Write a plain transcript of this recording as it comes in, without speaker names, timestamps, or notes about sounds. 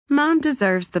Mom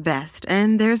deserves the best,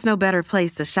 and there's no better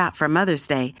place to shop for Mother's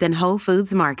Day than Whole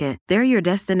Foods Market. They're your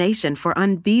destination for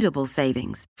unbeatable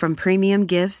savings, from premium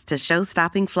gifts to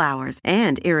show-stopping flowers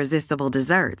and irresistible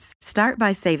desserts. Start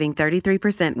by saving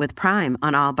 33% with Prime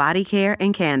on all body care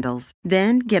and candles.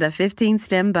 Then get a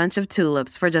 15-stem bunch of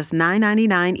tulips for just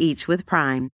 $9.99 each with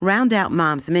Prime. Round out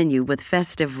Mom's menu with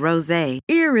festive rosé,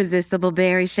 irresistible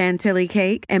berry chantilly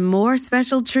cake, and more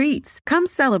special treats. Come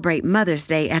celebrate Mother's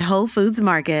Day at Whole Foods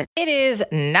Market. It is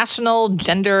National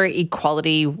Gender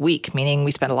Equality Week, meaning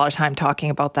we spend a lot of time talking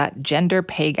about that gender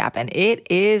pay gap, and it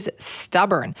is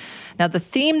stubborn. Now, the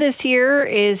theme this year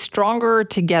is Stronger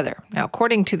Together. Now,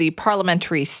 according to the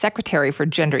Parliamentary Secretary for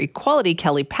Gender Equality,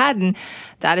 Kelly Padden,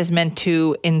 that is meant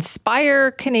to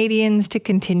inspire Canadians to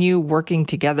continue working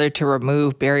together to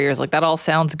remove barriers. Like, that all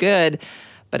sounds good.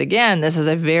 But again, this is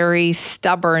a very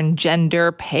stubborn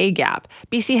gender pay gap.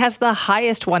 BC has the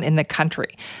highest one in the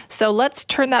country. So let's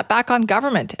turn that back on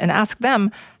government and ask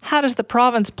them, how does the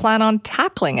province plan on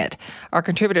tackling it? Our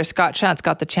contributor Scott Shantz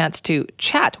got the chance to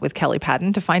chat with Kelly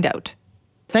Padden to find out.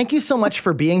 Thank you so much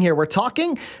for being here. We're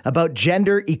talking about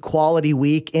Gender Equality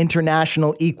Week,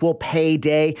 International Equal Pay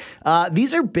Day.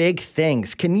 These are big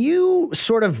things. Can you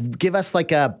sort of give us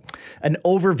like an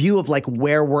overview of like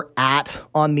where we're at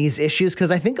on these issues? Because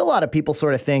I think a lot of people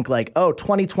sort of think like, oh,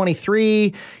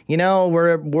 2023, you know,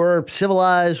 we're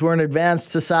civilized, we're an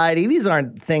advanced society. These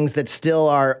aren't things that still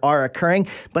are occurring,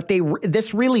 but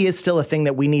this really is still a thing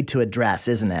that we need to address,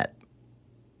 isn't it?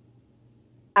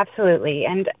 Absolutely.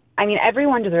 And I mean,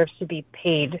 everyone deserves to be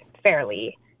paid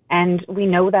fairly. And we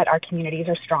know that our communities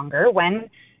are stronger when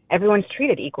everyone's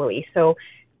treated equally. So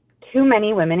too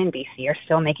many women in BC are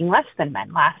still making less than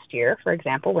men. Last year, for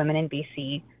example, women in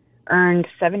BC earned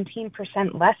 17%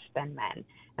 less than men.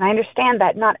 And I understand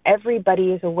that not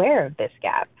everybody is aware of this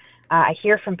gap. I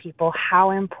hear from people how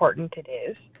important it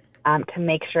is to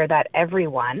make sure that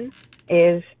everyone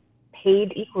is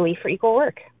paid equally for equal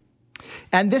work.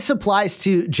 And this applies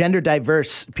to gender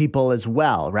diverse people as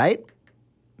well, right?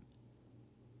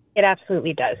 It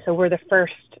absolutely does. So we're the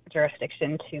first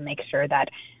jurisdiction to make sure that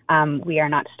we are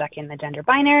not stuck in the gender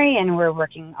binary, and we're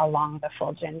working along the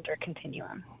full gender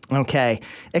continuum. Okay.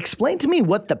 Explain to me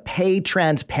what the Pay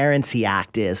Transparency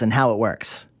Act is and how it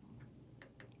works.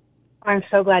 I'm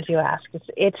so glad you asked.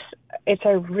 It's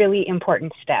a really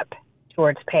important step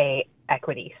towards pay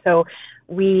equity. So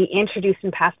we introduced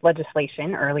and passed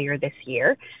legislation earlier this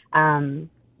year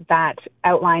that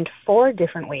outlined 4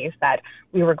 different ways that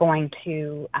we were going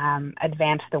to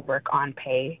advance the work on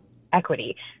pay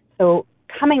equity. So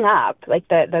coming up, like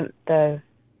the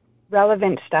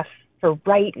relevant stuff for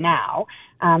right now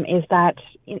is that,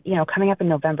 you know, coming up in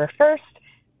November 1st,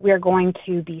 we are going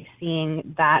to be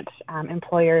seeing that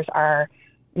employers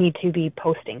need to be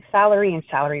posting salary and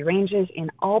salary ranges in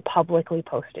all publicly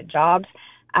posted jobs,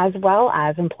 as well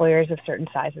as employers of certain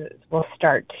sizes will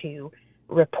start to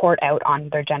report out on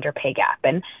their gender pay gap.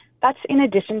 And that's in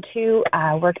addition to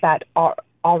work that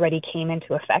already came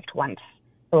into effect once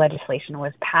the legislation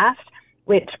was passed,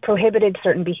 which prohibited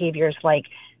certain behaviors like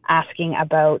asking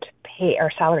about pay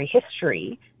or salary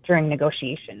history during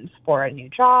negotiations for a new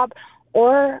job,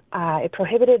 or it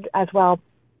prohibited as well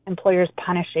employers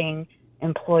punishing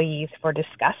employees for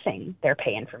discussing their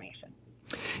pay information.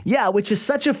 Yeah, which is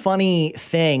such a funny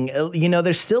thing. You know,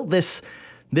 there's still this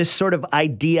sort of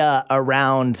idea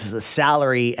around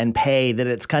salary and pay that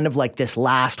it's kind of like this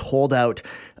last holdout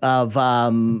of,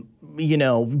 you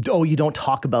don't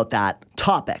talk about that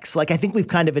topics. Like, I think we've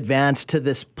kind of advanced to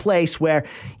this place where,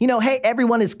 you know, hey,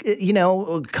 everyone is,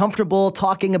 comfortable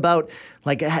talking about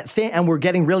like and we're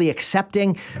getting really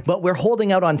accepting, but we're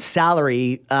holding out on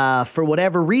salary for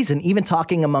whatever reason, even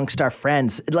talking amongst our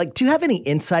friends. Like, do you have any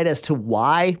insight as to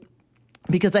why?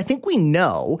 Because I think we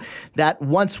know that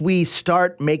once we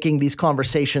start making these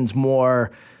conversations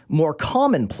more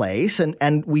commonplace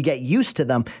and we get used to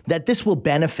them, that this will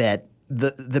benefit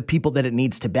the people that it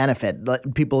needs to benefit,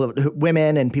 like people,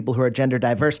 women and people who are gender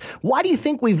diverse. Why do you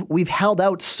think we've held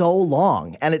out so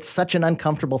long and it's such an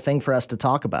uncomfortable thing for us to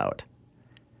talk about?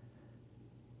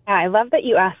 Yeah, I love that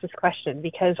you asked this question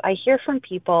because I hear from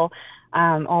people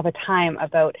all the time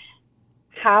about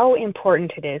how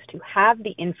important it is to have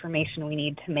the information we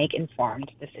need to make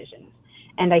informed decisions.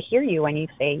 And I hear you when you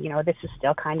say, you know, this is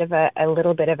still kind of a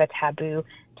little bit of a taboo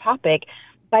topic.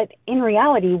 But in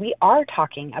reality, we are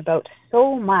talking about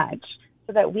so much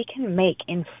so that we can make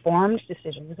informed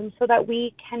decisions and so that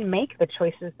we can make the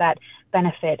choices that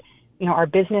benefit, you know, our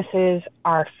businesses,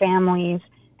 our families,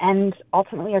 and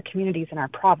ultimately our communities in our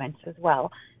province as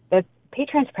well. The pay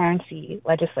transparency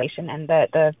legislation and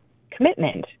the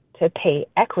commitment to pay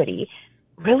equity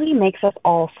really makes us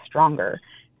all stronger.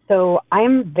 So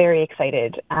I'm very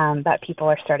excited that people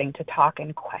are starting to talk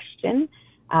and question,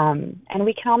 and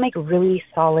we can all make really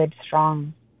solid,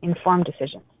 strong, informed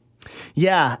decisions.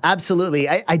 Yeah, absolutely.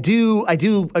 I do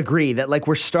agree that like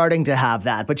we're starting to have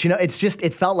that, but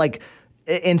it felt like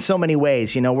in so many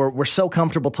ways, we're so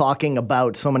comfortable talking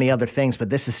about so many other things, but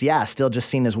this is, still just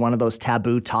seen as one of those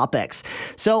taboo topics.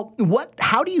 So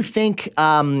how do you think,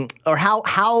 or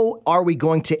how are we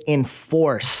going to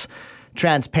enforce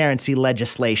transparency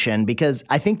legislation? Because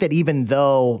I think that even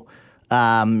though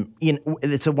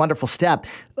it's a wonderful step,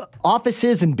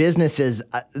 offices and businesses,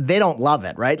 they don't love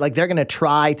it, right? Like they're going to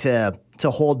try to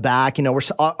hold back.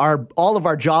 All of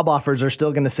our job offers are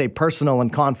still going to say personal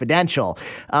and confidential.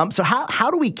 So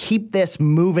how do we keep this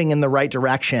moving in the right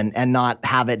direction and not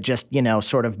have it just,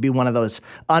 sort of be one of those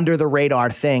under the radar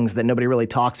things that nobody really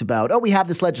talks about? Oh, we have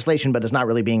this legislation, but it's not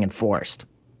really being enforced.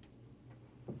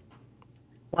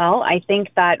 Well, I think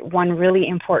that one really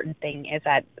important thing is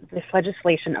that this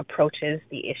legislation approaches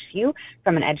the issue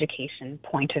from an education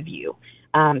point of view.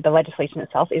 The legislation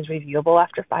itself is reviewable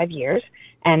after 5 years.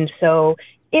 And so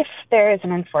if there is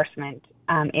an enforcement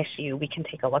issue, we can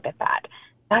take a look at that.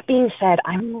 That being said,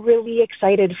 I'm really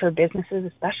excited for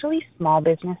businesses, especially small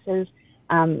businesses.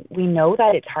 We know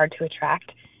that it's hard to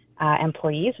attract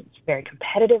employees. It's very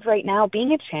competitive right now.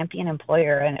 Being a champion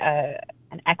employer and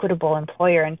an equitable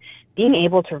employer and being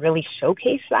able to really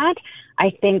showcase that, I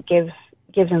think gives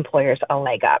employers a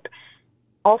leg up.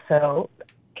 Also,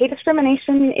 pay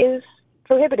discrimination is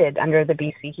prohibited under the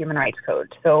BC Human Rights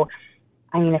Code. So,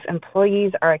 if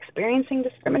employees are experiencing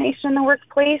discrimination in the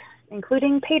workplace,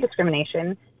 including pay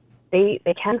discrimination, they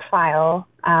can file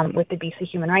with the BC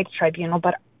Human Rights Tribunal.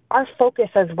 But our focus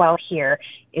as well here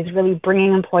is really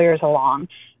bringing employers along,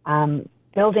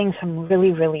 building some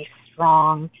really, really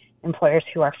strong employers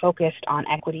who are focused on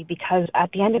equity, because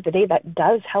at the end of the day, that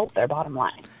does help their bottom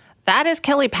line. That is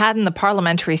Kelly Padden, the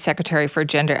Parliamentary Secretary for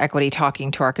Gender Equity,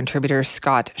 talking to our contributor,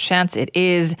 Scott Shantz. It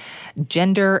is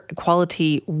Gender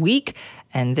Equality Week,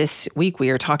 and this week we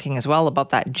are talking as well about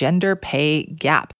that gender pay gap.